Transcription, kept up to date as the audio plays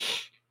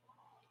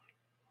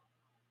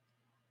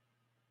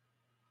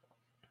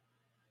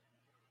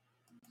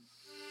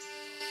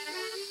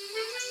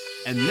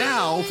And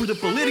now for the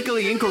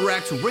politically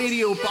incorrect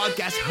radio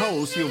podcast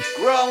host you've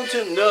grown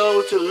to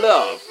know to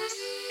love,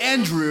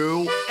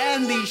 Andrew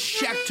Andy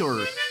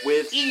Shecktor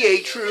with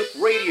EA Truth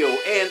Radio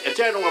and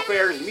Eternal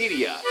Affairs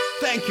Media.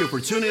 Thank you for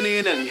tuning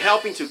in and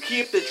helping to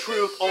keep the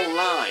truth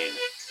online.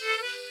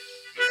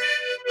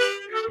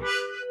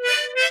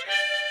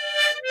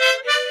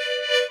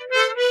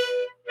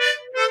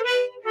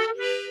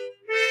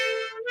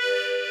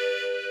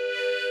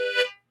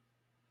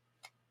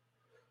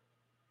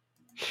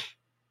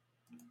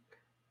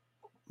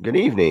 Good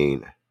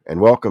evening,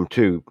 and welcome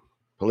to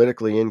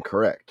Politically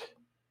Incorrect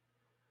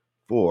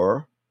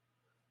for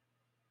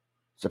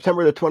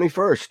September the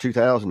 21st,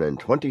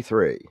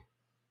 2023.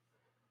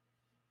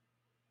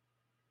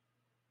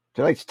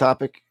 Tonight's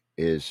topic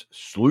is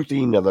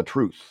sleuthing of the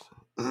truth.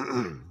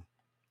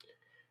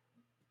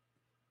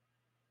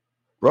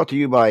 Brought to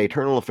you by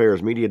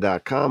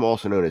EternalAffairsMedia.com,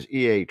 also known as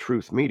EA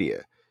Truth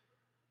Media.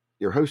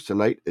 Your host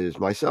tonight is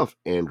myself,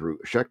 Andrew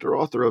Shecktor,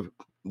 author of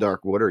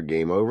Dark Water,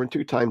 Game Over, and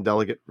two-time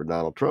delegate for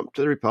Donald Trump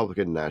to the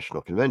Republican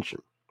National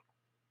Convention.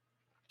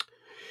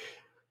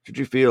 Should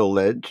you feel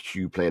led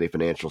to plant a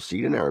financial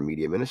seed in our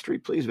media ministry,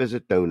 please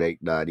visit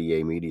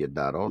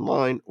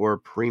donate.eamedia.online or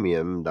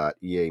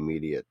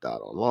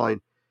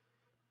premium.eamedia.online.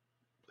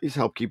 Please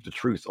help keep the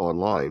truth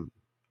online.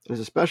 As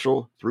a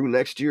special, through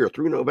next year,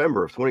 through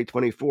November of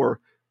 2024,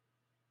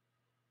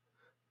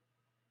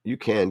 you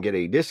can get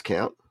a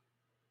discount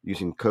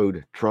using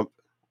code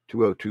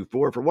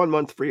TRUMP2024 for 1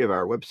 month free of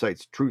our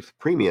website's Truth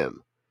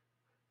Premium.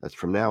 That's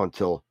from now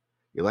until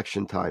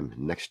election time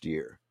next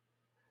year.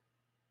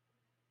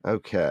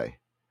 Okay.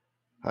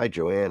 Hi,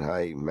 Joanne.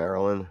 Hi,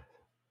 Marilyn.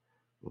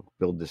 We'll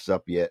build this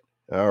up yet.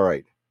 All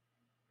right.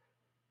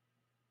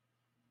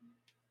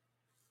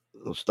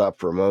 We'll stop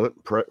for a moment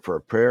for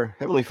a prayer.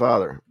 Heavenly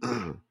Father,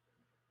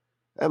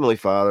 Heavenly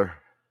Father,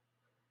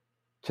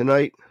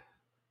 tonight,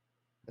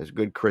 as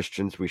good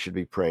Christians, we should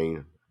be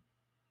praying.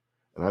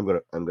 And I'm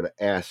gonna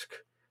ask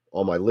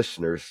all my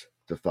listeners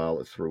to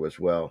follow through as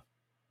well.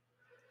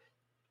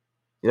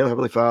 You know,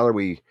 Heavenly Father,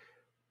 we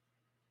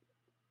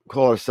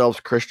call ourselves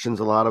Christians,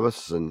 a lot of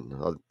us,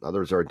 and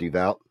others are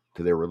devout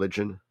to their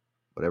religion,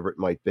 whatever it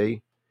might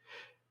be.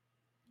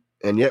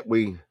 And yet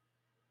we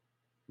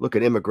look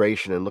at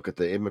immigration and look at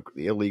the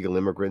illegal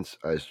immigrants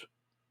as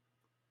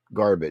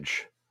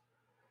garbage.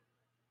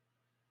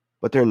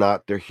 But they're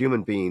not. They're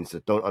human beings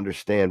that don't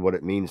understand what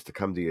it means to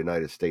come to the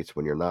United States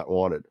when you're not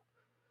wanted.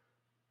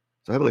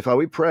 So, Heavenly Father,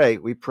 we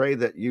pray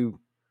that you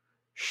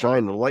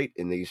shine the light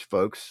in these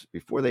folks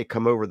before they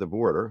come over the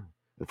border.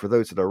 And for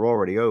those that are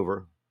already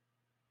over,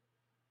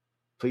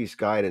 please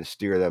guide and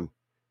steer them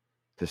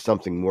to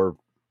something more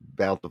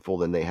bountiful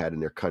than they had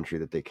in their country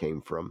that they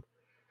came from.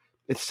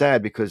 It's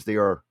sad because they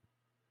are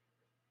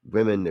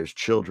women, there's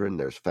children,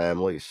 there's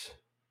families.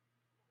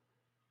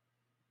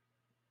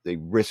 They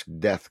risk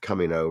death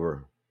coming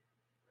over.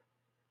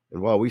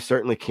 And while we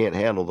certainly can't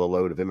handle the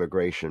load of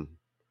immigration,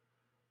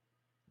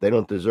 they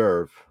don't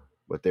deserve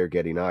what they're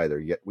getting either,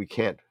 yet we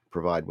can't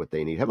provide what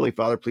they need. Heavenly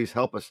Father, please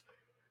help us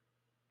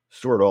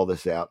sort all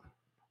this out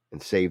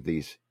and save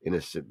these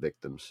innocent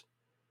victims.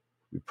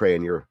 We pray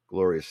in your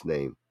glorious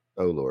name,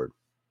 O Lord.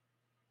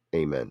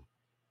 Amen.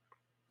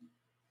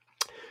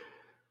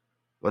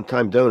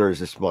 One-time donors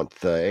this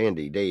month,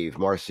 Andy, Dave,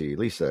 Marcy,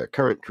 Lisa.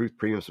 Current Truth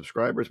Premium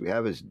subscribers we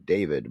have is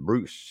David,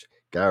 Bruce,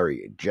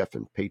 Gary, Jeff,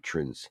 and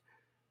patrons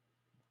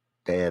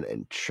Dan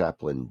and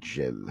Chaplain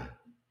Jim.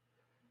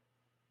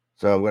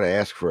 So I'm going to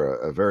ask for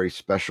a very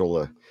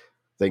special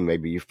thing.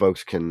 Maybe you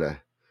folks can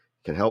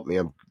help me.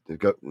 I'm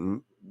get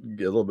a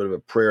little bit of a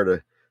prayer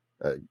to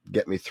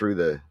get me through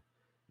the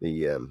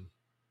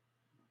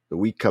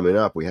week coming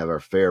up. We have our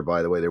fair,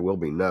 by the way. There will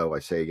be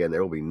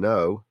there will be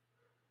no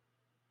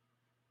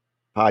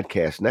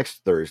podcast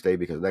next Thursday,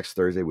 because next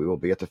Thursday we will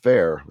be at the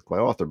fair with my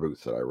author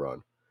booth that I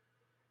run.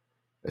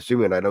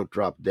 Assuming I don't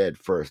drop dead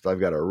first. I've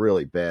got a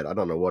really bad, I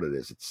don't know what it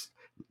is. It's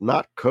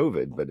not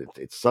COVID, but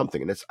it's something.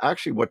 And it's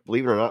actually what,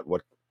 believe it or not,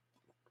 what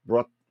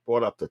brought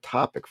up the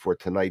topic for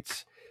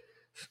tonight's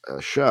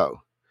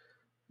show.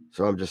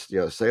 So I'm just,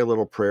 say a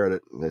little prayer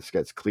that this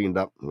gets cleaned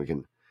up and we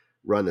can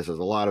run this. There's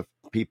a lot of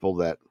people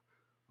that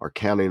are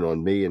counting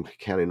on me and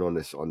counting on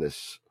this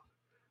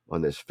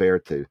fair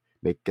to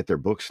get their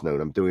books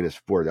known. I'm doing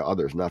this for the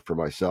others, not for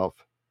myself.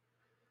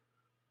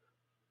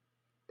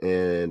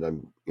 And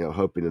I'm,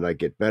 hoping that I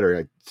get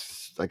better.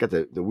 I got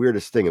the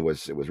weirdest thing. It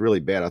was really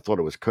bad. I thought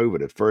it was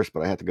COVID at first,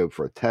 but I had to go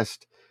for a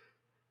test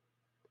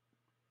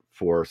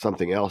for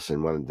something else.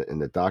 And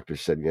the doctor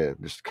said, yeah,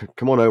 just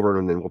come on over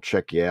and then we'll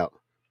check you out.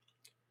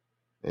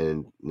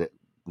 And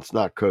it's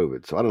not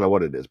COVID. So I don't know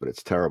what it is, but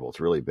it's terrible. It's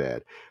really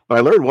bad. But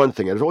I learned one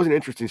thing. There's always an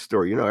interesting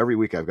story. Every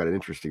week I've got an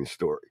interesting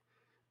story.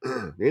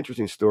 The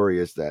interesting story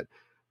is that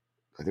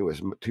I think it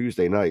was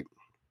Tuesday night.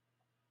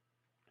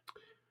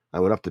 I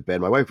went up to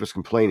bed. My wife was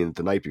complaining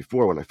the night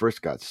before when I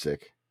first got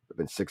sick. I've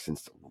been sick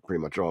since pretty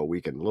much all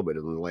weekend, a little bit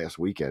in the last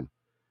weekend.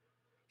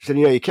 She said,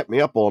 you kept me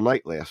up all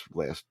night last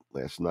night.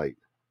 I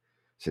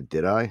said,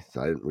 did I?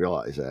 So I didn't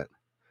realize that.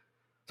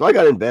 So I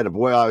got in bed, and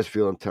boy, I was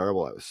feeling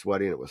terrible. I was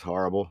sweating. It was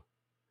horrible.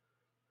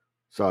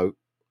 So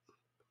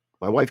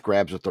my wife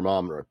grabs a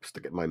thermometer,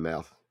 stick it in my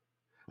mouth.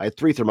 I had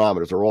 3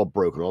 thermometers. They're all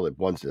broken. All the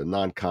ones that are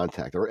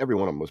non-contact. Every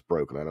one of them was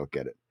broken. I don't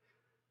get it.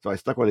 So I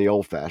stuck one of the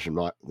old-fashioned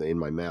in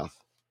my mouth.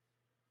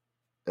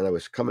 And I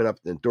was coming up,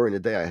 and during the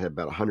day I had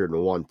about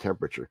 101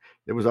 temperature.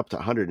 It was up to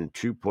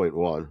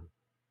 102.1.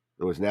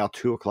 It was now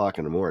 2 o'clock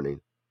in the morning.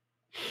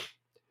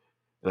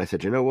 And I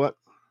said, you know what?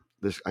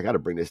 I got to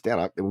bring this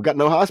down. We've got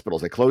no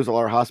hospitals. They closed all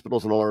our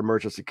hospitals and all our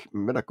emergency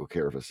medical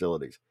care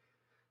facilities.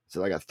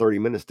 So I got 30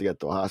 minutes to get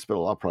to a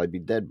hospital. I'll probably be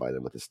dead by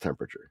then with this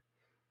temperature.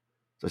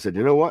 So I said,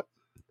 you know what?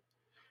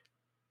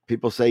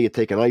 People say you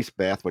take an ice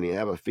bath when you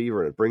have a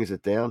fever and it brings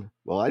it down.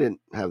 Well, I didn't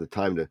have the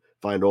time to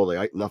find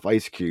enough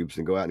ice cubes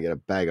and go out and get a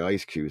bag of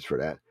ice cubes for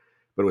that.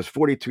 But it was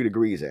 42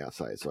 degrees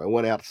outside. So I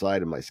went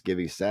outside in my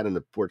skivvy, sat in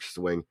the porch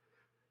swing,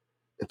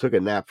 and took a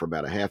nap for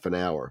about a half an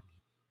hour.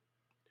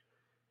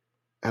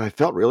 And I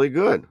felt really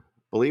good.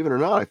 Believe it or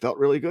not, I felt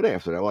really good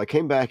after that. Well, I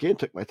came back in,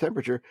 took my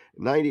temperature,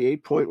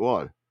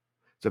 98.1.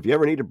 So if you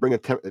ever need to bring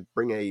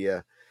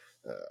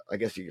I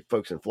guess you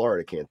folks in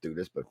Florida can't do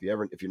this, but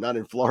if you're not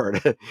in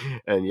Florida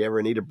and you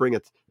ever need to bring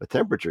a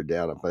temperature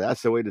down, but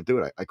that's the way to do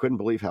it. I couldn't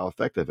believe how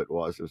effective it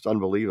was. It was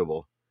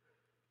unbelievable.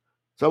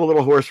 So I'm a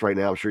little hoarse right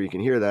now. I'm sure you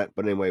can hear that,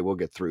 but anyway, we'll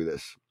get through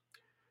this.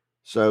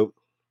 So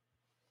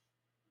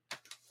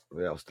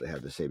what else do I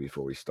have to say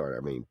before we start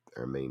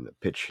our main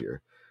pitch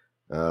here?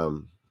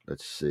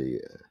 Let's see.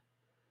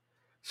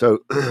 So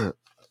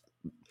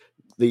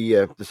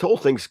this whole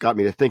thing's got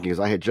me to thinking, because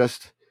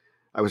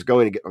I was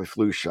going to get my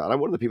flu shot. I'm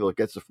one of the people that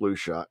gets the flu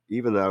shot,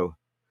 even though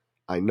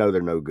I know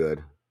they're no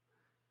good.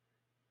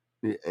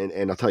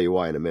 And I'll tell you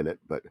why in a minute,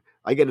 but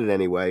I get it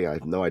anyway. I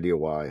have no idea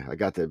why. I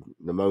got the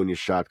pneumonia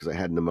shot because I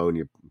had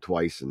pneumonia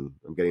twice and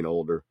I'm getting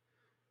older.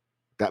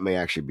 That may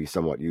actually be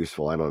somewhat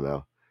useful. I don't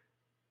know.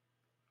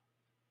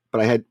 But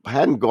I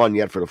hadn't gone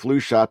yet for the flu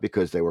shot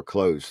because they were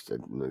closed.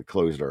 They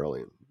closed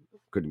early and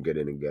couldn't get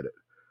in and get it.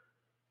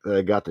 And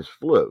I got this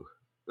flu.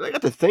 And I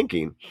got to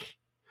thinking,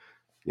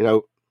 you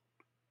know,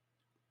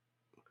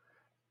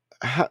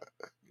 how,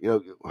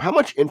 how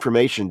much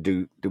information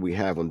do we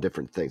have on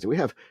different things? We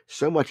have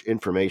so much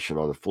information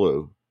on the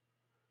flu.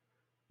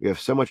 We have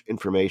so much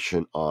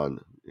information on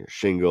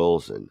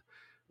shingles and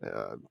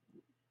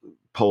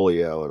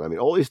polio, and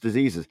all these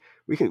diseases.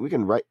 We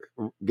can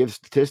give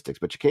statistics,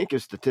 but you can't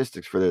give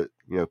statistics for the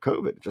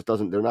COVID. It just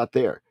doesn't. They're not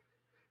there.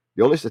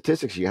 The only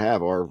statistics you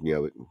have are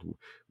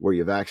were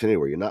you vaccinated,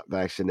 were you not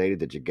vaccinated,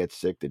 did you get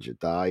sick, did you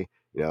die,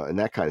 and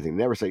that kind of thing.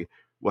 They never say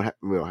what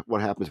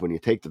happens when you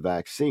take the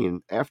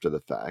vaccine after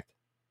the fact.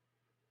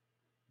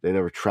 They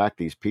never track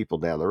these people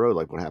down the road,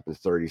 like what happens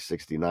 30,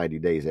 60, 90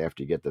 days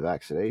after you get the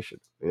vaccination.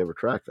 They never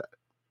track that.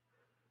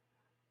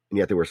 And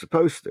yet they were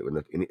supposed to.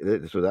 And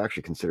this was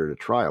actually considered a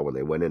trial when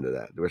they went into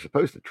that. They were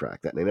supposed to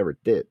track that, and they never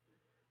did.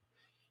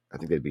 I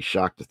think they'd be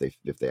shocked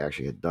if they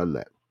actually had done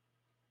that.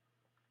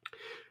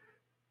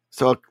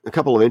 So a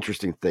couple of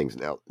interesting things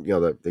now.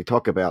 They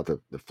talk about the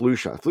flu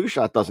shot. Flu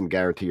shot doesn't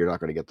guarantee you're not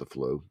going to get the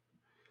flu.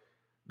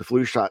 The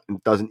flu shot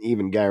doesn't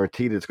even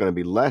guarantee that it's going to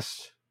be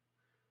less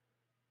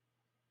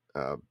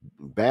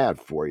bad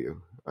for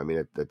you.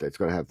 That it's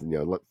going to have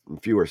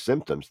fewer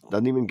symptoms.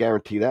 Doesn't even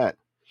guarantee that.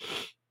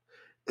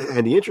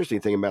 And the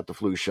interesting thing about the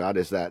flu shot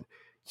is that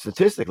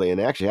statistically, and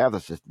they actually have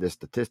the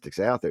statistics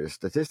out there, the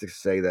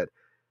statistics say that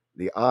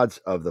the odds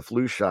of the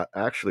flu shot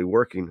actually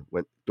working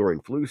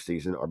during flu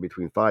season are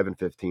between 5 and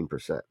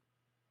 15%.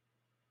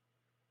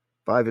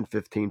 5 and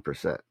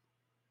 15%.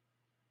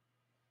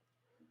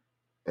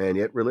 And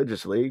yet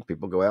religiously,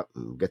 people go out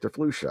and get their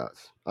flu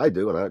shots. I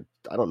do, and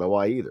I don't know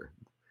why either.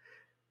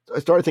 So I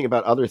started thinking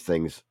about other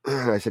things.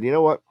 And I said, you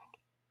know what?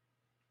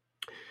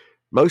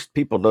 Most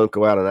people don't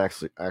go out and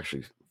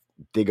actually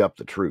dig up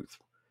the truth.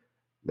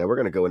 Now we're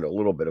going to go into a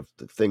little bit of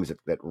the things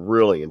that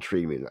really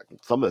intrigued me.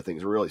 Some of the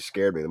things really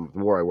scared me. The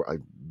more I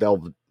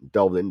delved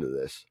into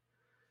this,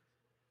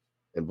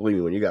 and believe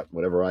me, when you got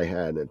whatever I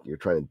had, and you're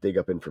trying to dig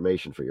up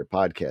information for your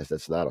podcast,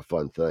 that's not a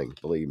fun thing.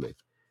 Believe me.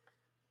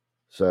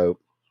 So,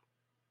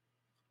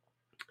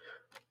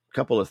 a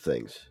couple of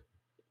things,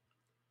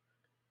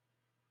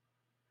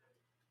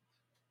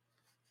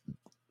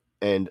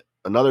 and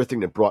another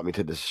thing that brought me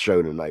to this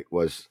show tonight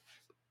was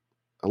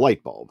a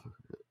light bulb.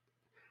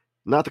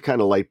 Not the kind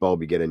of light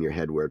bulb you get in your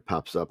head where it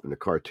pops up in a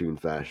cartoon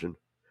fashion,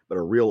 but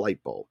a real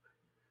light bulb.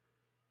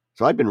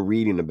 So I've been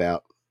reading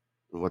about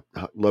what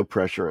low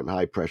pressure and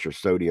high pressure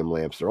sodium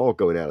lamps, they're all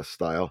going out of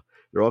style.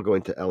 They're all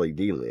going to LED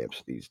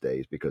lamps these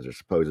days because they're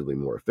supposedly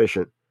more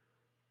efficient.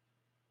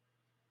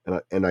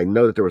 And I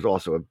know that there was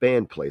also a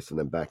ban placed on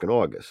them back in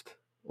August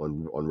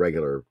on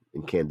regular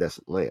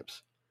incandescent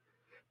lamps.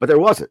 But there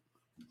wasn't.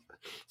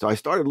 So I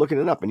started looking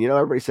it up, and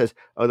everybody says,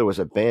 oh, there was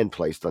a ban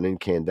placed on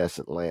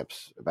incandescent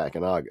lamps back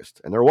in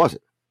August, and there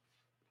wasn't.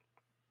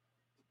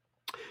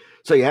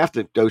 So you have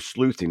to go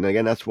sleuthing. And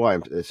again, that's why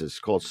this is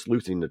called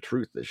Sleuthing the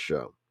Truth, this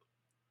show.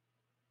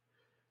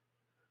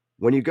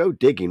 When you go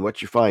digging,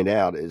 what you find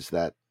out is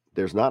that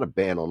there's not a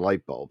ban on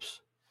light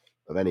bulbs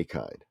of any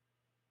kind.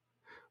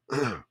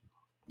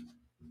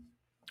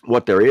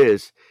 What there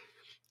is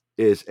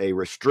is a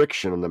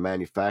restriction on the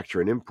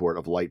manufacture and import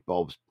of light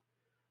bulbs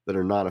that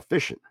are not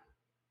efficient.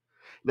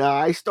 Now,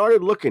 I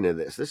started looking at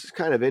this. This is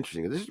kind of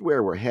interesting. This is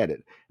where we're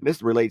headed. And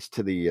this relates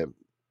to the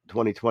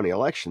 2020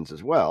 elections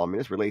as well. I mean,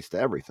 this relates to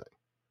everything.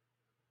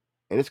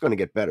 And it's going to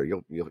get better.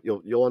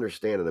 You'll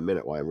understand in a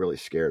minute why I'm really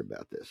scared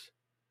about this.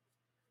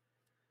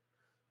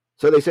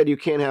 So they said you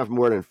can't have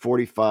more than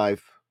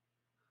 45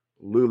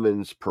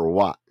 lumens per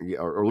watt,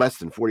 or less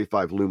than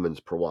 45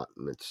 lumens per watt.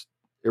 And it's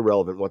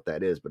irrelevant what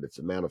that is, but it's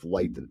the amount of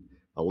light that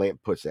a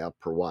lamp puts out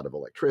per watt of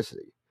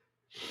electricity.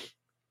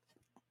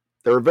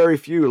 There are very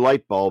few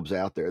light bulbs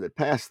out there that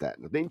pass that.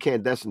 The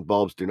incandescent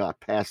bulbs do not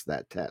pass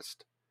that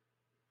test.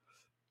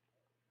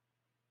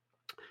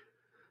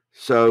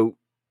 So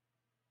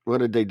what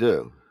did they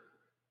do?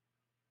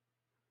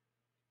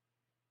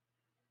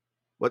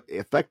 What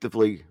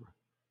effectively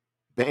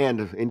banned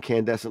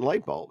incandescent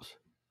light bulbs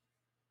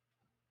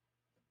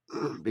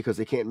because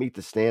they can't meet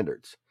the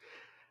standards.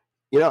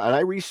 And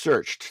I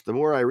researched. The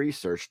more I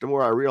researched, the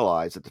more I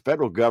realized that the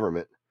federal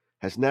government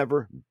has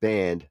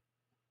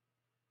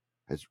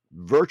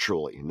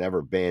virtually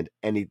never banned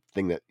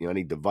anything that,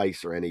 any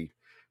device or any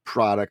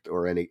product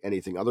or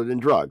anything other than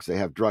drugs. They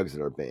have drugs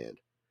that are banned.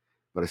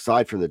 But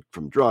aside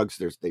from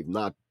drugs, they've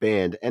not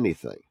banned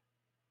anything.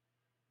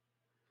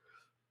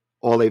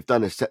 All they've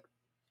done is set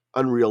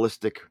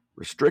unrealistic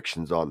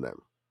restrictions on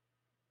them.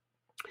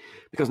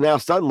 Because now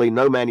suddenly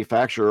no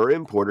manufacturer or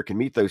importer can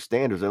meet those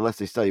standards unless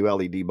they sell you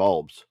LED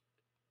bulbs.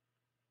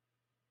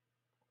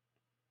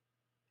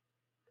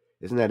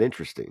 Isn't that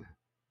interesting?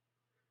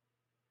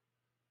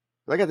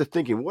 I got to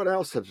thinking, what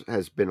else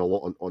has been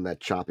on that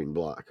chopping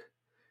block?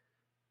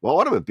 Well,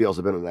 automobiles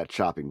have been on that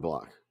chopping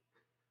block.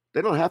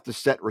 They don't have to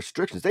set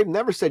restrictions. They've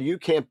never said you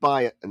can't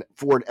buy a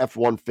Ford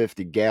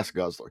F-150 gas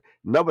guzzler.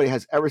 Nobody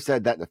has ever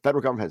said that, and the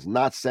federal government has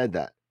not said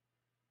that.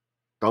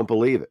 Don't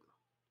believe it.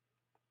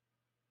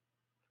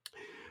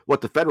 What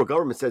the federal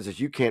government says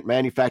is you can't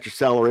manufacture,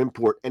 sell, or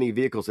import any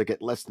vehicles that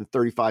get less than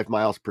 35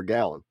 miles per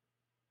gallon.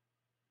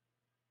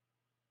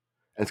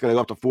 And it's going to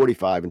go up to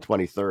 45 in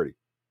 2030.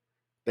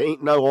 There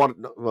ain't no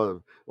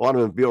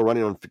automobile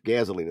running on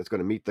gasoline that's going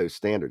to meet those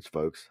standards,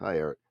 folks. Hi,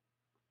 Eric.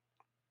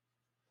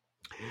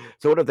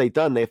 So what have they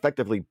done? They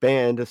effectively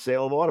banned the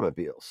sale of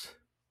automobiles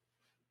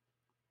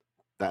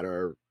that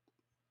are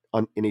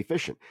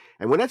inefficient.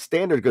 And when that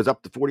standard goes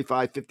up to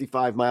 45,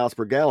 55 miles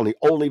per gallon, the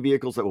only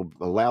vehicles that will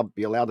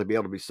be allowed to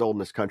be sold in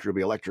this country will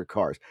be electric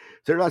cars.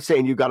 So they're not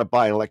saying you got to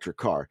buy an electric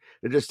car.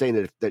 They're just saying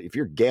that if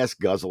your gas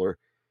guzzler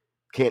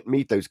can't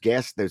meet those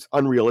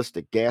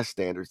unrealistic gas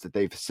standards that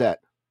they've set,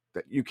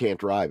 that you can't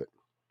drive it,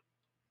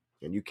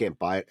 and you can't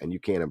buy it, and you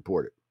can't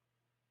import it.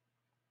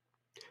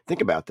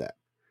 Think about that.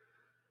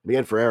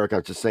 Again, for Eric, I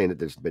was just saying that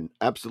there's been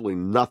absolutely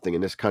nothing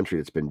in this country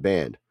that's been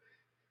banned,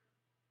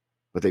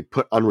 but they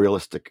put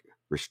unrealistic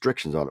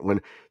restrictions on it.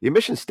 When the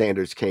emission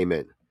standards came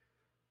in,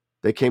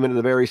 they came into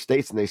the various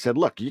states and they said,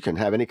 look, you can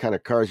have any kind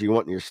of cars you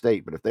want in your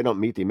state, but if they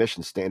don't meet the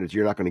emission standards,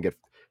 you're not going to get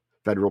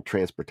federal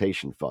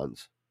transportation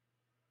funds.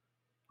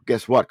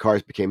 Guess what?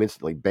 Cars became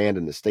instantly banned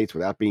in the states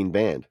without being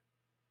banned.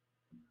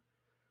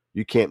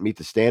 You can't meet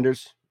the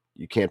standards.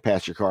 You can't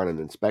pass your car on an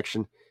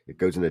inspection. It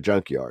goes in a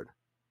junkyard.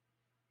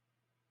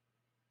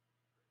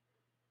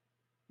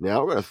 Now,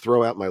 I'm going to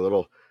throw out my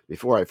little,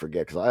 before I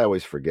forget, because I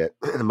always forget,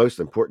 the most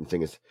important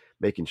thing is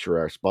making sure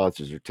our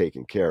sponsors are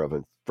taken care of.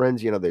 And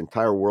friends, the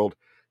entire world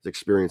is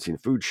experiencing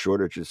food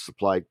shortages,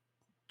 supply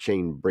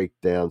chain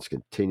breakdowns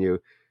continue,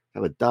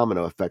 have a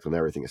domino effect on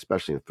everything,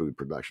 especially in food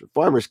production.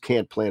 Farmers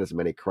can't plant as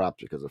many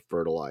crops because of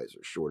fertilizer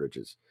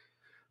shortages,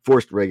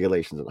 forced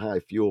regulations, and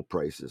high fuel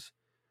prices.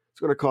 It's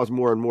going to cause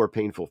more and more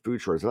painful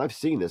food shortages. And I've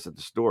seen this at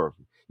the store.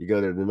 You go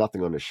there, there's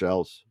nothing on the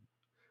shelves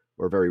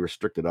or very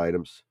restricted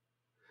items.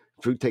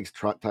 Food takes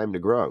time to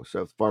grow.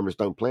 So if farmers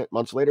don't plant,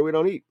 months later, we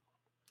don't eat.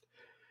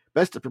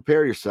 Best to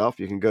prepare yourself.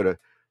 You can go to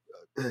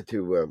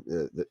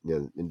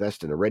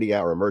invest in a ready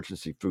hour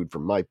emergency food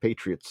from My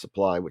Patriot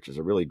Supply, which is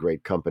a really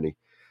great company.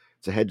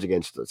 It's a hedge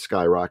against the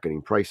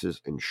skyrocketing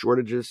prices and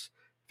shortages.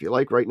 If you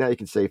like, right now, you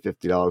can save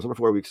 $50 on a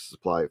 4-week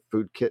supply of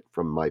food kit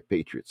from My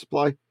Patriot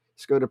Supply.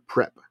 Just go to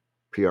PREP,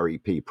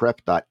 P-R-E-P,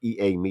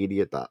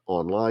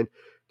 prep.eamedia.online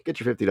to get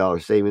your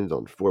 $50 savings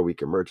on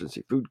 4-week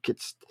emergency food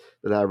kits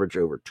that average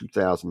over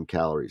 2,000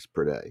 calories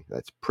per day.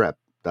 That's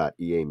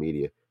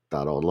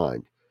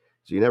prep.eamedia.online.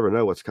 So you never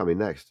know what's coming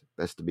next.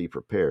 Best to be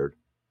prepared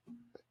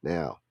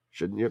now,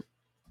 shouldn't you?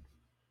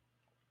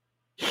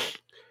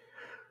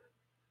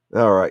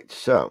 All right,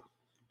 so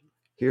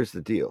here's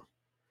the deal.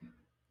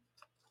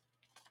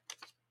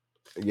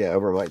 Yeah,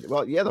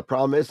 the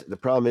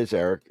problem is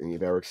Eric,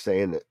 and Eric's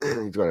saying that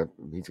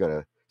he's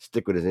gonna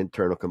stick with his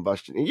internal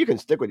combustion. And you can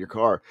stick with your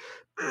car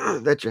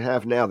that you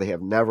have now. They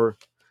have never,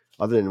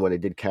 other than when they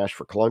did cash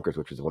for clunkers,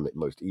 which is one of the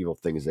most evil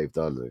things they've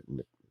done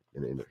in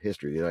the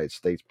history of the United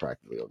States,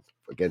 practically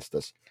against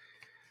us.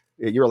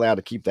 You're allowed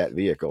to keep that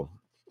vehicle.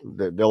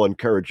 They'll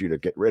encourage you to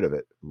get rid of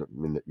it,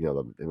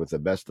 with the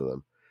best of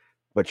them,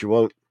 but you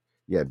won't.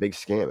 Yeah, big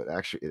scam. It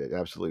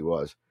absolutely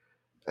was,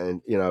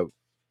 and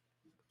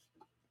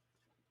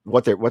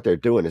what they're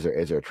doing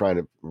is they're trying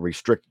to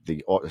restrict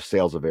the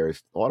sales of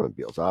various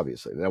automobiles.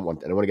 Obviously, they don't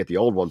want to get the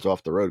old ones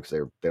off the road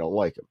because they don't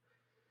like them.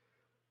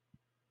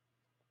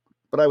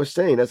 But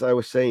as I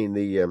was saying,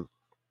 they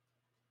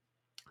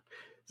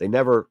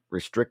never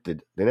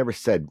restricted. They never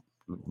said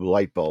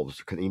light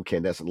bulbs,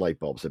 incandescent light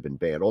bulbs, have been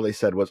banned. All they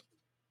said was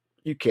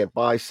you can't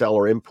buy, sell,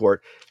 or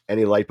import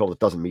any light bulb that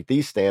doesn't meet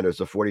these standards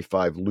of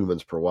 45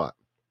 lumens per watt.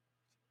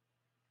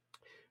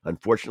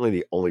 Unfortunately,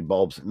 the only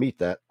bulbs that meet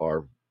that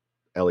are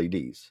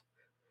LEDs.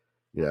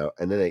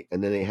 And then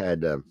they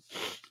had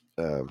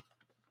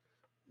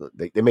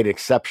they made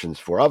exceptions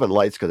for oven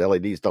lights because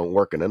LEDs don't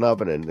work in an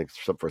oven, and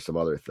for some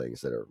other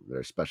things that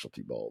are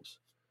specialty bulbs.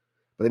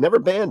 But they never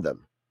banned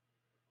them.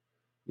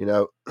 And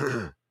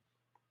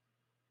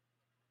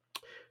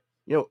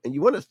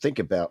you want to think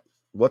about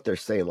what they're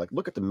saying. Like,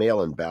 look at the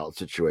mail-in ballot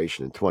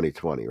situation in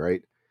 2020,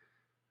 right?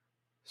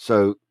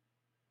 So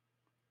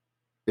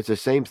it's the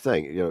same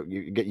thing.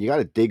 You got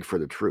to dig for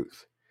the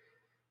truth,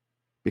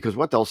 because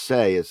what they'll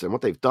say is, and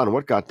what they've done, and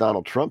what got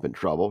Donald Trump in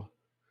trouble,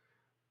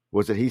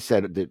 was that he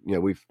said that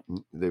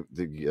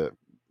the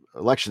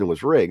election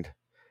was rigged,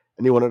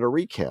 and he wanted a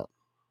recount.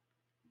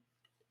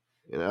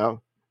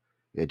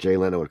 Yeah, Jay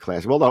Leno with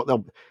classic.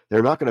 Well,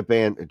 they're not going to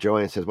ban.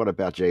 Joanne says, "What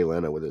about Jay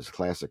Leno with his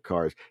classic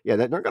cars?" Yeah,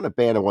 they're not going to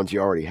ban the ones you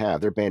already have.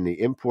 They're banning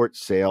the import,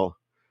 sale,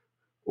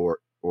 or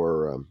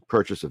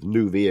purchase of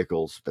new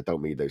vehicles that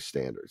don't meet those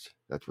standards.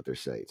 That's what they're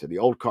saying. So the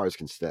old cars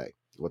can stay.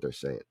 Is what they're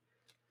saying.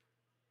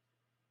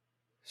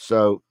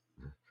 So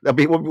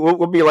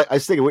we'll be like, I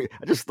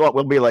just thought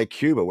we'll be like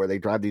Cuba, where they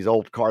drive these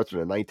old cars from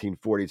the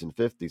 1940s and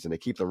 50s, and they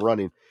keep them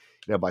running,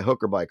 by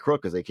hook or by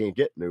crook, because they can't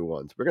get new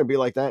ones. We're going to be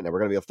like that now. We're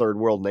going to be a third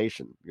world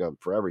nation,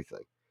 for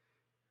everything.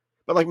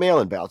 But like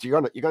mail-in ballots,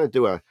 you're gonna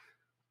do a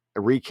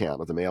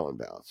recount of the mail-in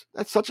ballots.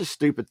 That's such a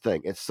stupid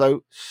thing. It's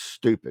so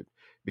stupid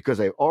because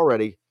they've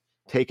already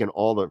taken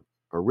all the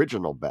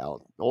original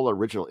ballot, all the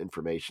original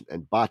information,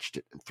 and botched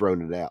it and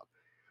thrown it out.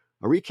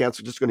 A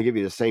recount's just going to give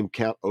you the same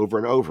count over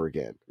and over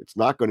again. It's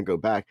not going to go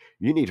back.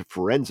 You need a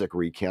forensic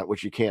recount,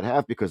 which you can't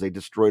have because they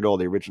destroyed all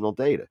the original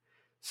data.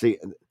 See,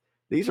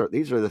 these are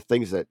the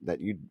things that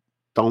you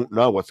don't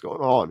know what's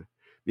going on,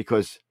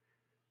 because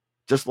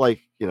just like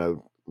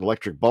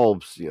electric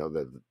bulbs,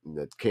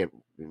 that can't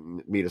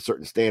meet a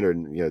certain standard,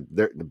 and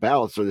the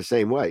ballots are the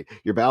same way.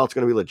 Your ballot's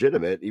going to be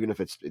legitimate even if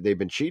they've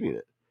been cheating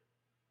it.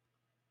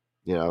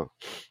 They're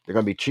going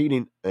to be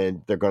cheating,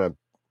 and they're going to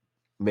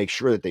make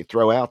sure that they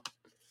throw out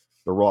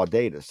the raw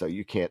data, so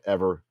you can't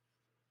ever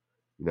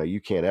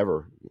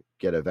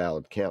get a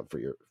valid count for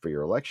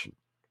your election.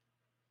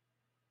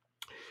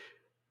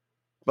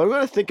 But I'm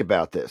going to think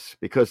about this,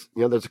 because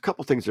there's a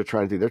couple things they're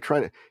trying to do. They're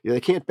trying to they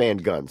can't ban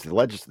guns.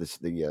 It's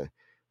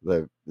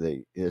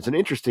an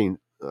interesting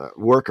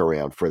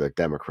workaround for the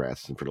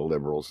Democrats and for the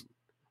liberals,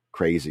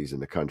 crazies in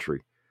the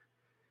country.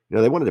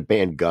 They wanted to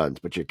ban guns,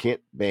 but you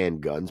can't ban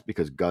guns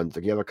because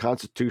you have a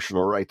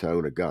constitutional right to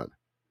own a gun.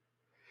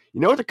 You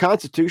know what the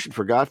Constitution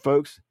forgot,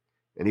 folks?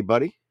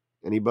 Anybody?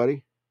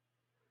 They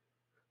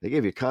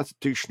gave you a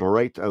constitutional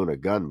right to own a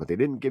gun, but they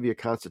didn't give you a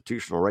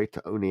constitutional right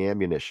to own the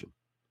ammunition.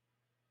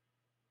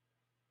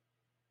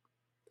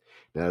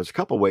 Now, there's a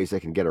couple ways they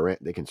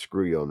can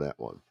screw you on that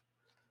one.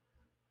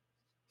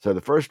 So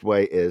the first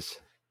way is,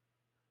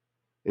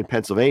 in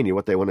Pennsylvania,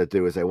 what they want to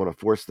do is they want to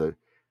force the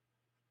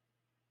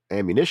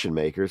ammunition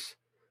makers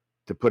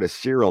to put a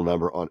serial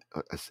number on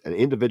an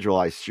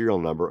individualized serial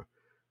number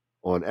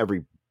on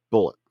every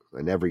bullet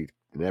and every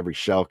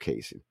shell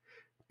casing,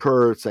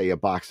 per, say, a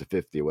box of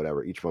 50 or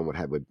whatever. Each one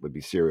would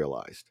be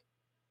serialized.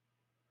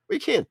 We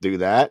can't do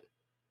that.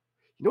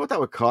 You know what that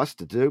would cost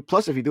to do?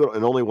 Plus, if you do it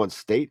in only one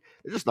state,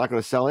 they're just not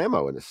going to sell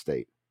ammo in the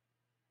state.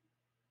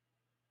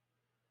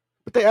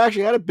 But they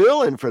actually had a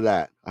bill in for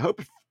that. I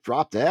hope it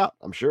dropped out.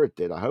 I'm sure it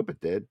did. I hope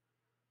it did.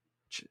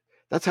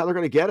 That's how they're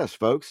going to get us,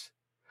 folks.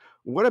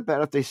 What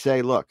about if they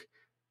say, look,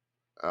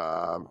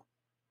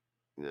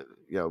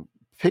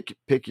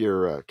 pick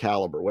your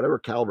caliber, whatever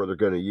caliber they're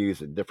going to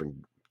use in different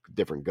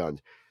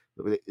guns.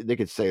 They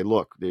could say,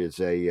 look, there's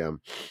a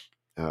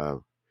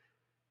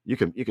you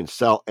can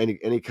sell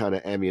any kind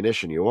of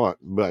ammunition you want,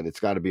 but it's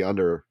got to be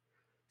under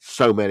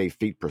so many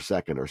feet per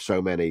second or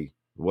so many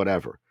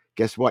whatever.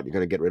 Guess what? You're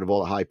going to get rid of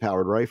all the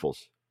high-powered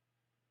rifles,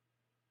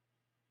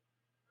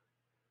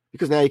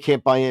 because now you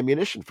can't buy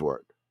ammunition for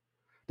it.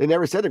 They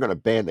never said they're going to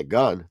ban the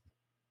gun.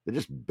 They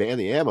just ban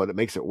the ammo that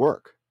makes it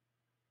work.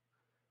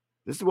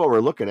 This is what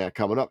we're looking at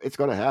coming up. It's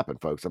going to happen,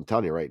 folks. I'm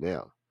telling you right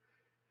now.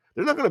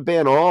 They're not going to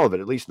ban all of it,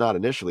 at least not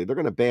initially. They're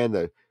going to ban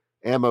the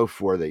ammo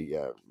for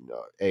the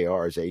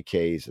ARs,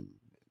 AKs,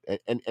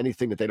 and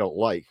anything that they don't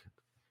like.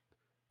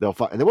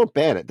 And they won't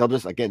ban it. They'll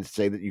just, again,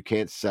 say that you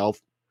can't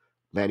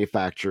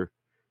manufacture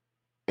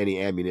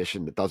any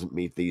ammunition that doesn't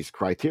meet these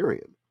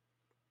criterion.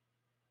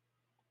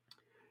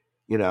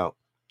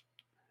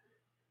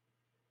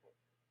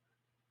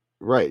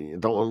 Right. You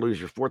don't want to lose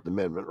your Fourth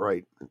Amendment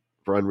right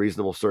for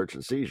unreasonable search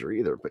and seizure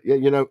either. But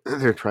yeah,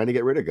 they're trying to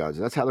get rid of guns,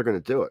 and that's how they're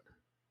going to do it.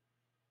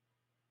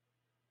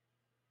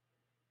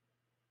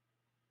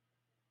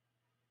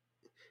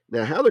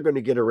 Now, how they're going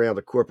to get around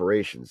the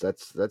corporations,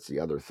 that's the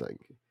other thing.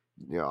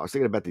 I was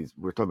thinking about these,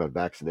 we were talking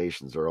about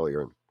vaccinations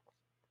earlier.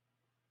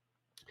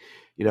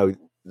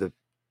 The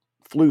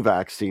flu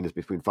vaccine is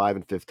between 5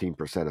 and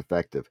 15%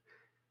 effective.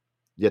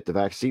 Yet the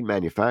vaccine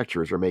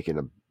manufacturers are making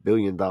 $1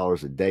 billion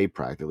a day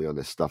practically on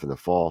this stuff in the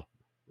fall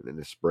and in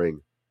the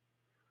spring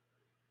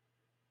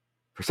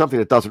for something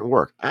that doesn't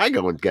work. I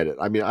go and get it.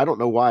 I mean, I don't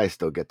know why I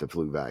still get the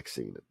flu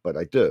vaccine, but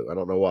I do. I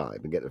don't know why.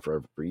 I've been getting it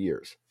for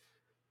years.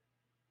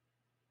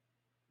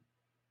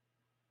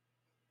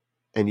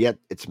 And yet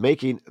it's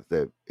making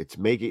the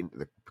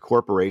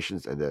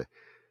corporations and the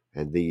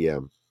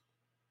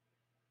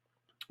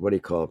what do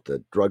you call it,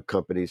 the drug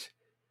companies,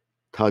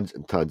 tons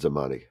and tons of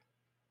money.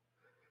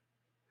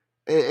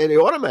 And the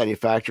auto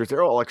manufacturers,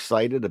 they're all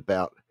excited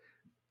about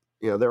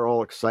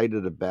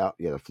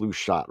the flu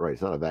shot, right?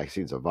 It's not a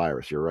vaccine, it's a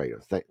virus. You're right.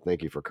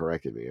 Thank you for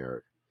correcting me,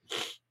 Eric.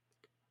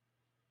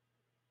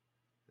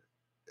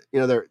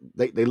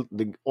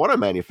 The auto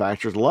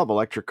manufacturers love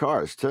electric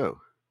cars too,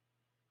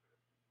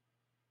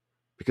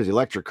 because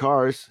electric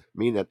cars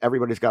mean that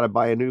everybody's got to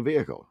buy a new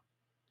vehicle.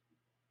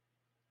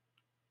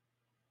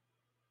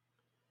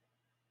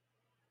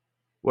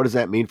 What does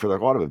that mean for the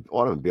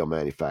automobile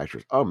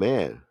manufacturers? Oh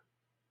man,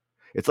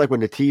 it's like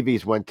when the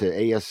TVs went to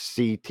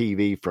ASC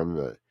TV from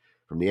the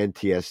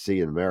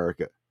NTSC in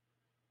America.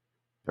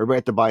 Everybody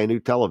had to buy a new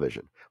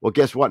television. Well,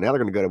 guess what? Now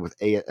they're going to go with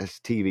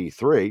ASTV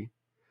 3.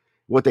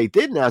 What they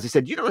did now is they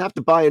said, you don't have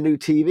to buy a new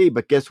TV,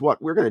 but guess what?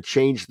 We're going to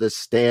change the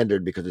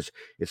standard because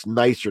it's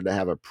nicer to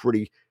have a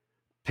pretty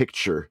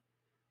picture.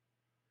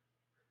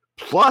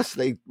 Plus,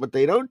 what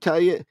they don't tell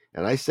you,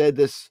 and I said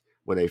this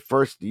when they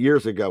first,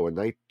 years ago, in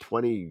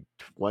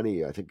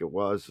 2020, I think it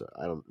was,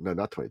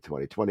 not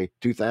 2020,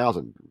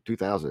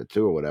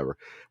 2002 or whatever,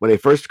 when they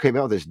first came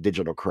out with this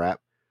digital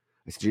crap,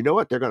 I said, you know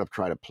what? They're going to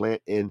try to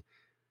plant in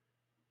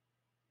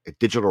a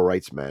digital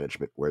rights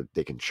management where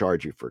they can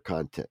charge you for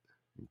content.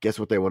 And guess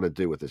what they want to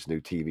do with this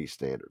new TV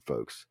standard,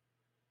 folks?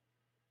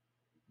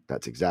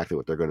 That's exactly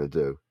what they're going to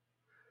do.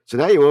 So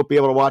now you won't be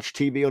able to watch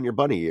TV on your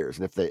bunny ears.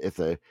 And if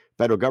the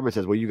federal government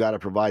says, well, you got to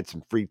provide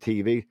some free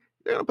TV,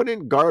 they're going to put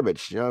in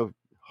garbage,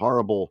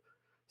 horrible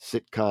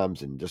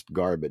sitcoms and just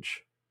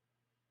garbage.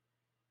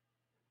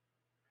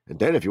 And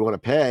then if you want to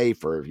pay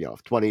for, $20,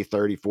 $30,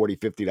 $40,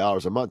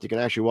 $50 a month, you can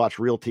actually watch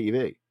real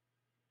TV.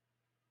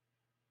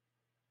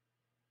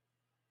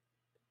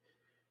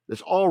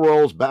 This all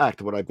rolls back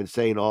to what I've been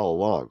saying all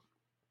along.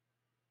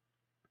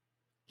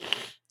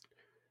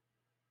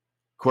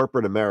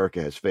 Corporate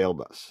America has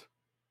failed us.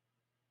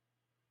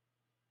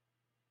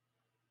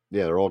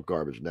 Yeah, they're all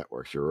garbage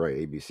networks. You're right.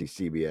 ABC,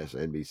 CBS,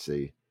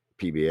 NBC,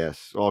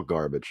 PBS, all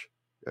garbage.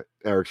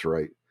 Eric's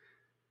right.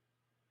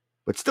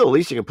 But still, at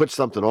least you can put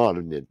something on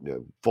and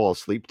fall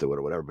asleep to it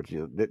or whatever. But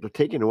they're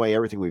taking away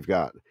everything we've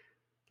got,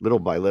 little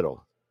by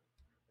little,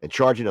 and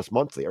charging us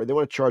monthly. They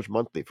want to charge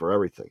monthly for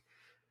everything.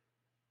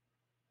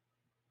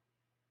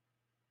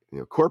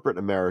 Corporate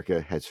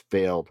America has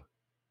failed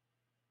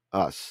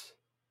us.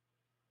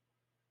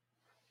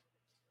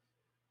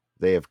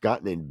 They have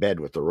gotten in bed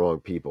with the wrong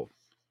people.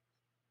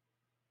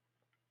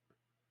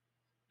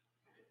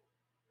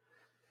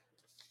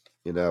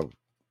 But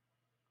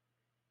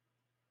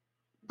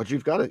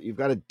you've got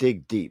to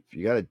dig deep.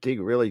 You got to dig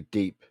really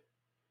deep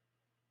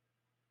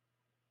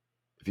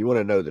if you want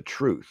to know the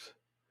truth.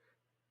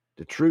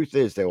 The truth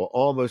is they will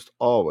almost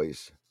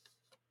always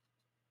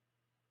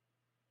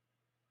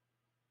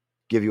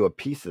give you a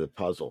piece of the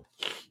puzzle,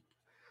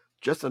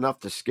 just enough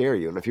to scare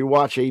you. And if you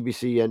watch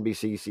ABC,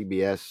 NBC,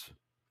 CBS,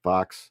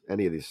 Fox,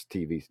 any of these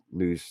TV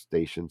news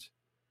stations,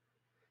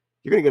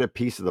 you're going to get a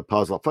piece of the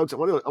puzzle. Folks, I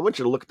want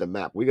you to look at the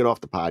map. We get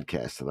off the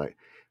podcast tonight.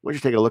 I want you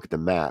to take a look at the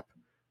map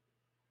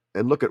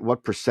and look at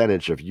what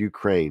percentage of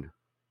Ukraine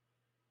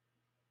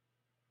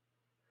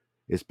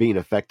is being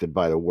affected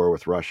by the war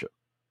with Russia.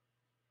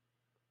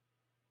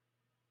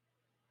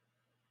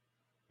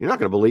 You're not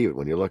going to believe it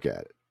when you look at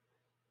it.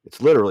 It's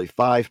literally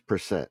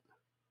 5%.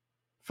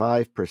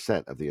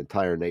 5% of the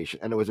entire nation.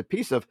 And it was a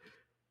piece of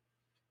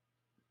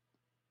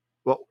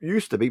what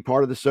used to be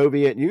part of the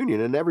Soviet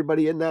Union, and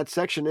everybody in that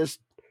section is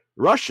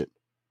Russian.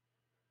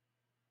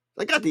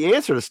 They got the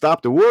answer to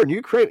stop the war in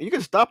Ukraine. You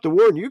can stop the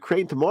war in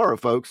Ukraine tomorrow,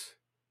 folks.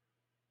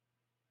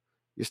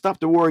 You stop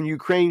the war in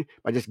Ukraine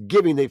by just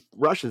giving the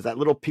Russians that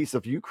little piece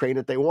of Ukraine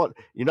that they want.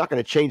 You're not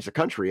going to change the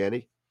country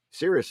any.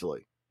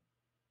 Seriously.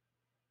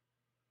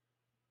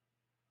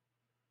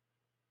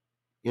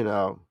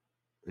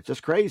 It's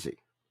just crazy.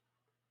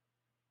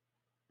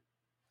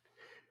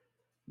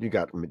 You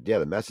got, the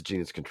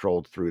messaging is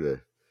controlled through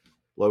the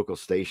local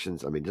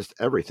stations. I mean, just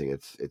everything.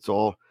 It's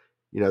all,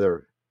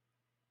 they're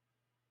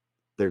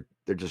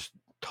just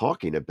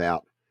talking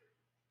about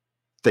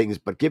things,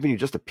 but giving you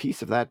just a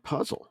piece of that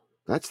puzzle.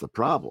 That's the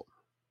problem.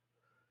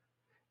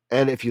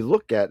 And if you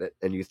look at it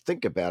and you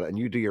think about it and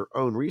you do your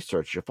own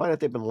research, you'll find that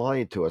they've been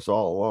lying to us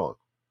all along.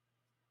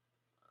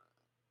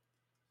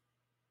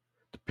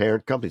 The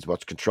parent companies,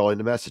 what's controlling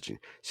the messaging.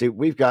 See,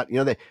 we've got,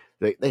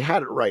 they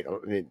had it right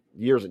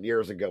years and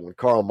years ago when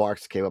Karl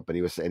Marx came up and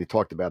he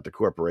talked about the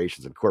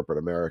corporations and corporate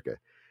America.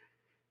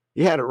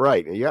 He had it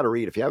right. And you got to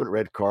read, if you haven't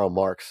read Karl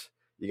Marx,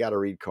 you got to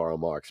read Karl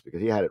Marx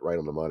because he had it right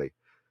on the money.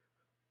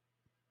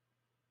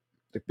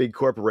 The big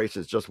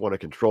corporations just want to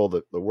control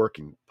the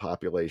working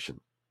population.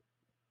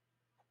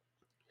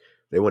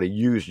 They want to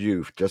use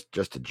you just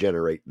to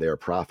generate their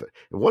profit.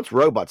 And once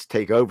robots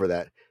take over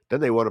that, then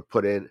they want to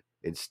put in,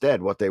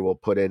 instead, what they will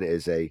put in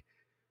is a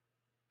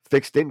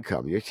fixed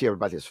income. You see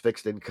everybody this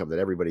fixed income that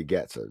everybody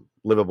gets, a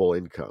livable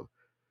income.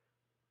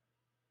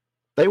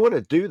 They want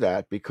to do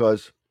that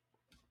because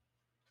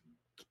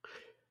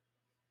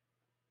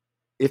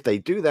if they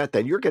do that,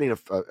 then you're getting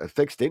a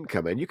fixed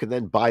income and you can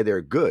then buy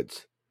their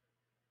goods.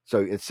 So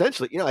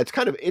essentially,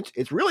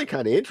 it's really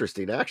kind of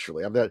interesting,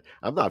 actually. I'm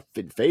not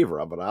in favor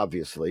of it,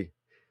 obviously,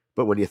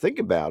 but when you think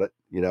about it,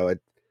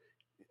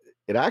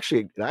 it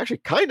actually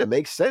kind of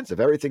makes sense if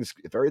everything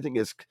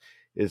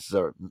is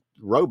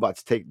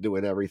robots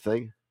doing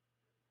everything.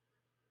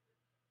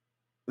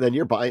 Then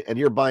you're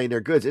buying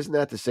their goods. Isn't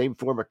that the same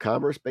form of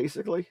commerce,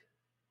 basically?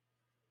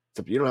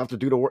 Except you don't have to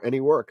do any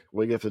work.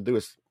 All you have to do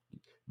is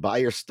buy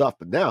your stuff.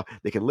 But now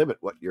they can limit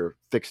what your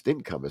fixed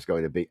income is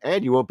going to be,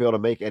 and you won't be able to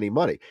make any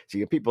money.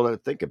 See, people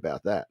don't think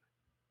about that.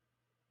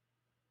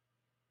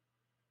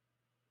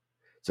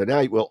 So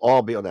now we'll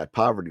all be on that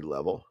poverty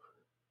level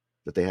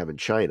that they have in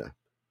China.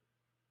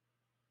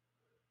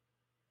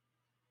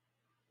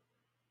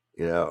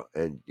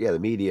 And yeah, the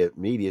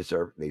media's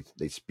are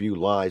they spew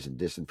lies and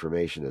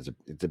disinformation.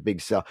 It's a big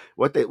sell.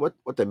 What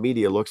the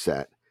media looks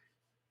at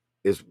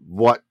is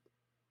what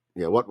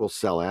will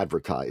sell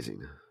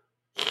advertising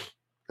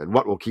and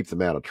what will keep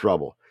them out of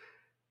trouble.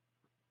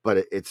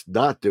 But it's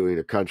not doing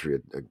a country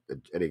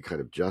any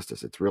kind of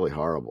justice. It's really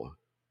horrible.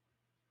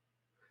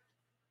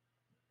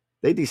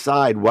 They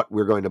decide what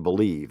we're going to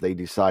believe. They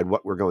decide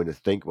what we're going to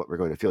think, what we're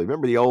going to feel.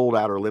 Remember the old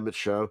Outer Limits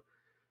show?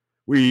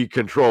 We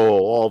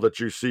control all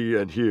that you see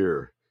and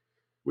hear.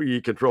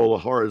 We control the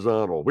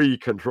horizontal. We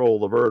control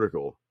the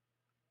vertical.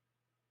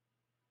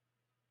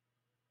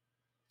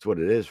 That's what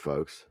it is,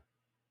 folks.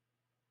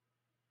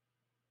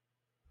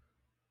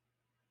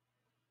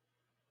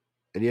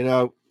 And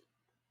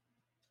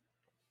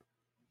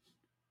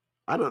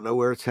I don't know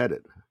where it's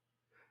headed.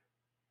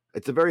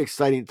 It's a very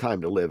exciting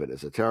time to live in.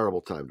 It's a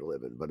terrible time to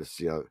live in, but it's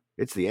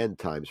the end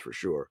times for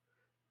sure.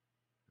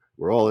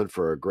 We're all in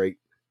for a great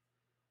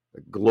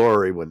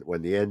glory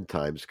when the end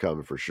times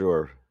come, for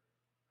sure.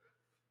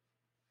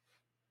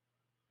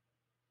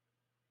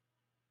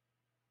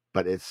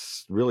 But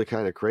it's really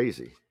kind of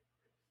crazy.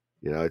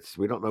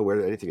 We don't know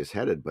where anything is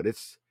headed, but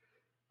it's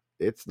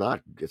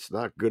not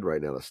good right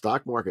now. The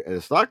stock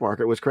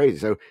market was crazy.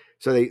 So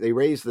they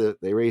raise the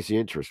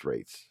interest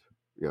rates,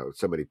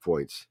 so many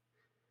points,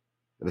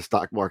 and the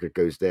stock market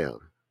goes down.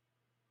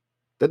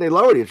 Then they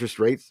lower the interest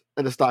rates,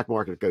 and the stock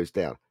market goes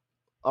down.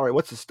 All right,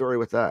 what's the story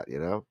with that?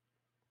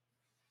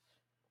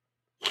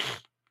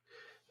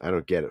 I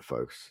don't get it,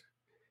 folks.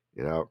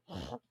 Don't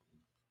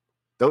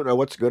know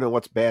what's good and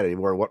what's bad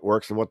anymore, and what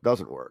works and what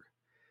doesn't work.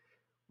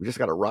 We just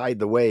got to ride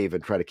the wave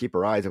and try to keep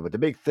our eyes on. But the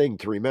big thing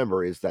to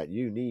remember is that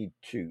you need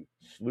to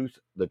sleuth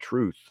the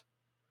truth,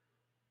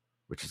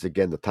 which is,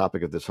 again, the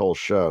topic of this whole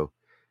show,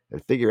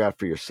 and figure out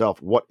for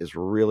yourself what is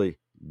really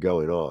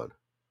going on.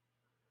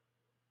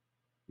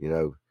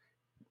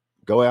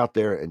 Go out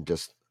there and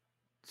just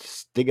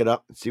sting it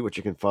up and see what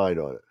you can find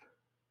on it.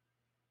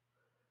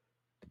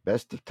 The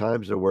best of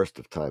times, the worst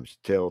of times.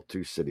 Tale of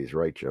Two Cities,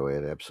 right,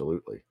 Joanne?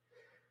 Absolutely.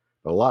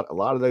 But a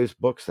lot of those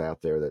books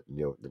out there that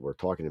that we're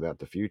talking about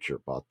the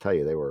future, I'll tell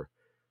you, they were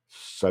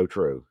so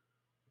true,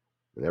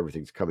 and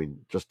everything's coming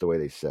just the way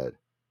they said.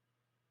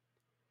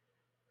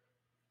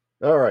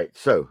 All right,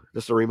 so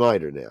just a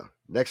reminder now.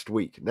 Next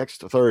week,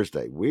 next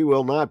Thursday, we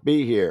will not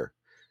be here.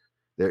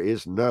 There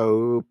is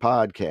no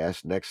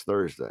podcast next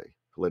Thursday.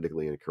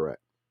 Politically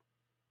incorrect.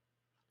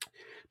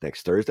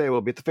 Next Thursday,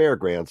 we'll be at the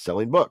fairgrounds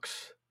selling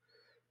books.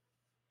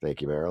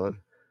 Thank you, Marilyn.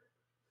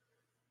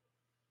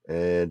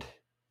 And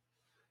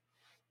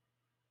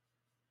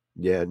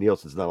yeah,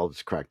 Nielsen's not all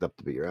just cracked up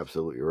to be. You're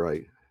absolutely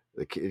right.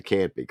 It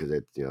can't be because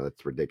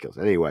it's ridiculous.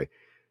 Anyway,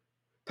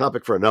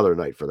 topic for another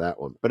night for that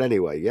one. But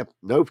anyway, yep,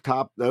 no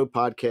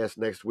podcast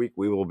next week.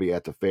 We will be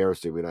at the fair,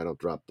 assuming I don't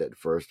drop dead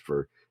first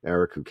for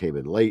Eric, who came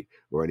in late,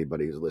 or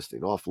anybody who's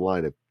listening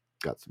offline. It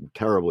got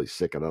terribly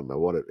sick. I don't know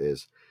what it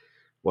is.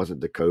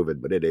 Wasn't the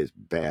COVID, but it is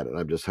bad, and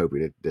I'm just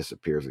hoping it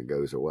disappears and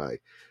goes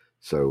away.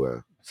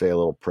 So say a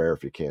little prayer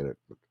if you can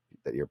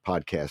that your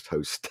podcast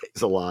host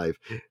stays alive.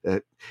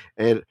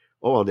 And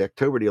on the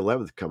October the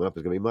 11th coming up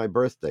is going to be my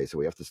birthday, so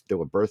we have to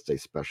do a birthday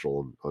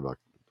special on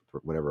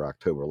whenever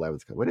October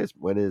 11th comes.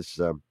 When is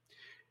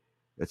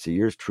let's see,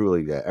 yours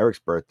truly, Eric's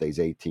birthday is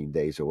 18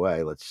 days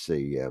away. Let's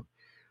see.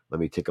 Let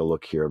me take a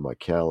look here on my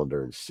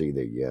calendar and see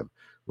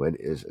when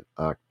is it?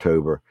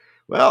 October.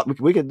 Well,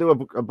 we can do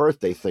a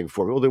birthday thing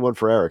for me. We'll do one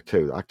for Eric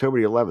too. October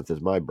the 11th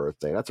is my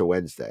birthday. That's a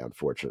Wednesday,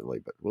 unfortunately,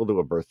 but we'll do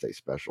a birthday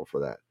special for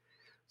that.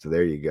 So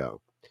there you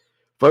go,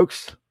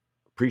 folks.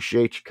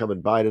 Appreciate you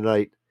coming by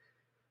tonight.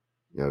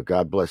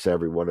 God bless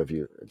every one of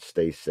you, and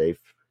stay safe.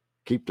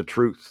 Keep the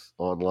truth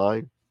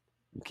online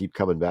and keep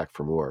coming back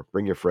for more.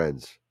 Bring your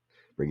friends.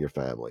 Bring your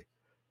family.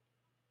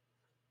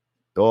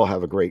 All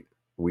have a great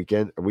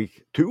weekend.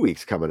 2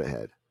 weeks coming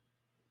ahead.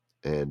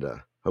 And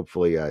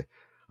hopefully I'm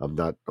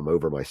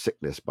over my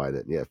sickness by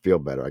then. Yeah, feel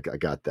better. I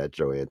got that,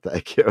 Joanne.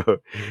 Thank you.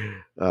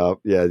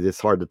 Yeah, it's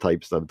hard to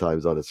type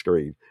sometimes on a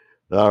screen.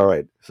 All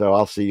right. So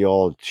I'll see you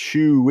all in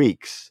 2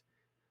 weeks.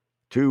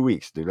 2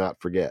 weeks. Do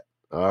not forget.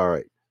 All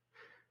right.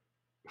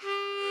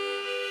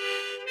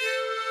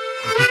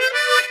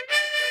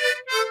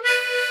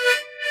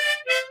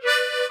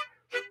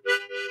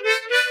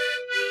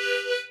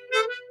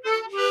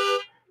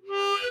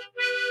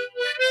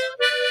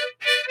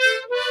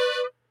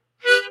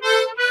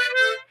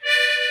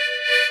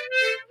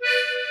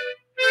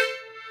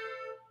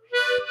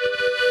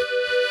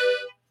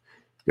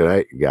 Good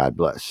night. God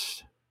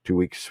bless. 2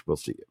 weeks. We'll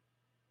see you.